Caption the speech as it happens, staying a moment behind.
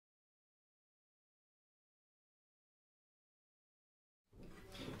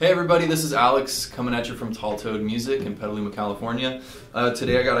Hey everybody, this is Alex coming at you from Tall Toad Music in Petaluma, California.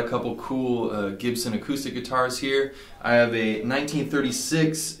 Today I got a couple cool Gibson acoustic guitars here. I have a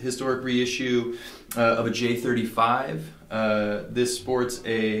 1936 historic reissue of a J-35. This sports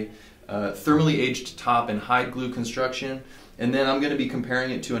a thermally aged top and hide glue construction, and then I'm going to be comparing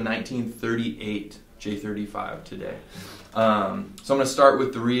it to a 1938 J-35 today. So I'm going to start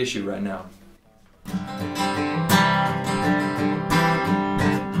with the reissue right now.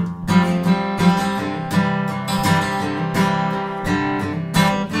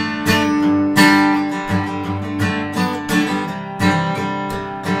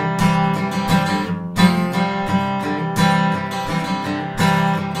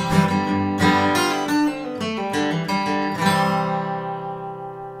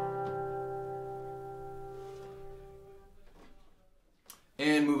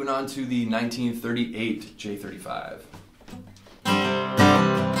 And moving on to the 1938 J-35.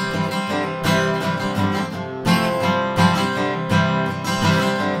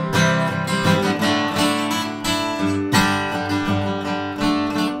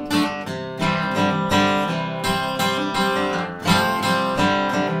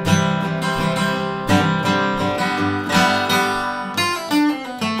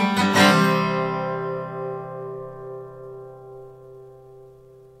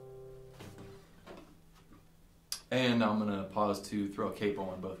 And I'm going to pause to throw a capo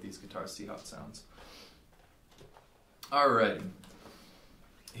on both these guitars, see how it sounds. Alrighty.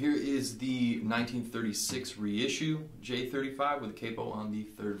 Here is the 1936 reissue J-35 with a capo on the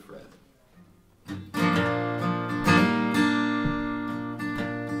 3rd fret.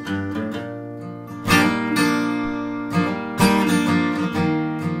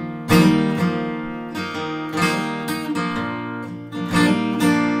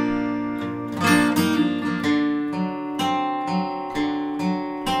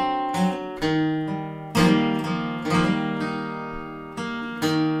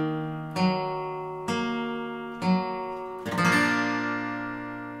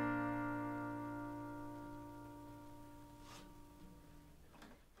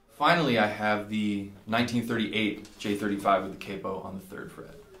 Finally, I have the 1938 J-35 with the capo on the 3rd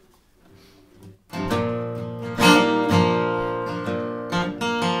fret.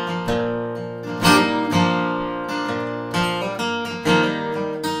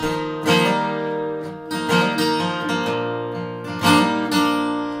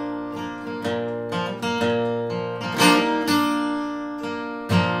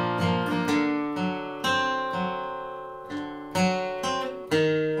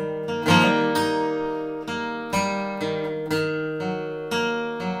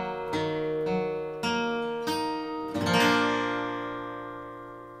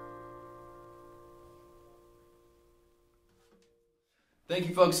 Thank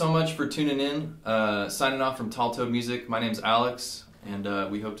you folks so much for tuning in. Signing off from Tall Toad Music. My name's Alex,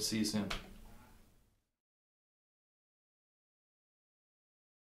 and we hope to see you soon.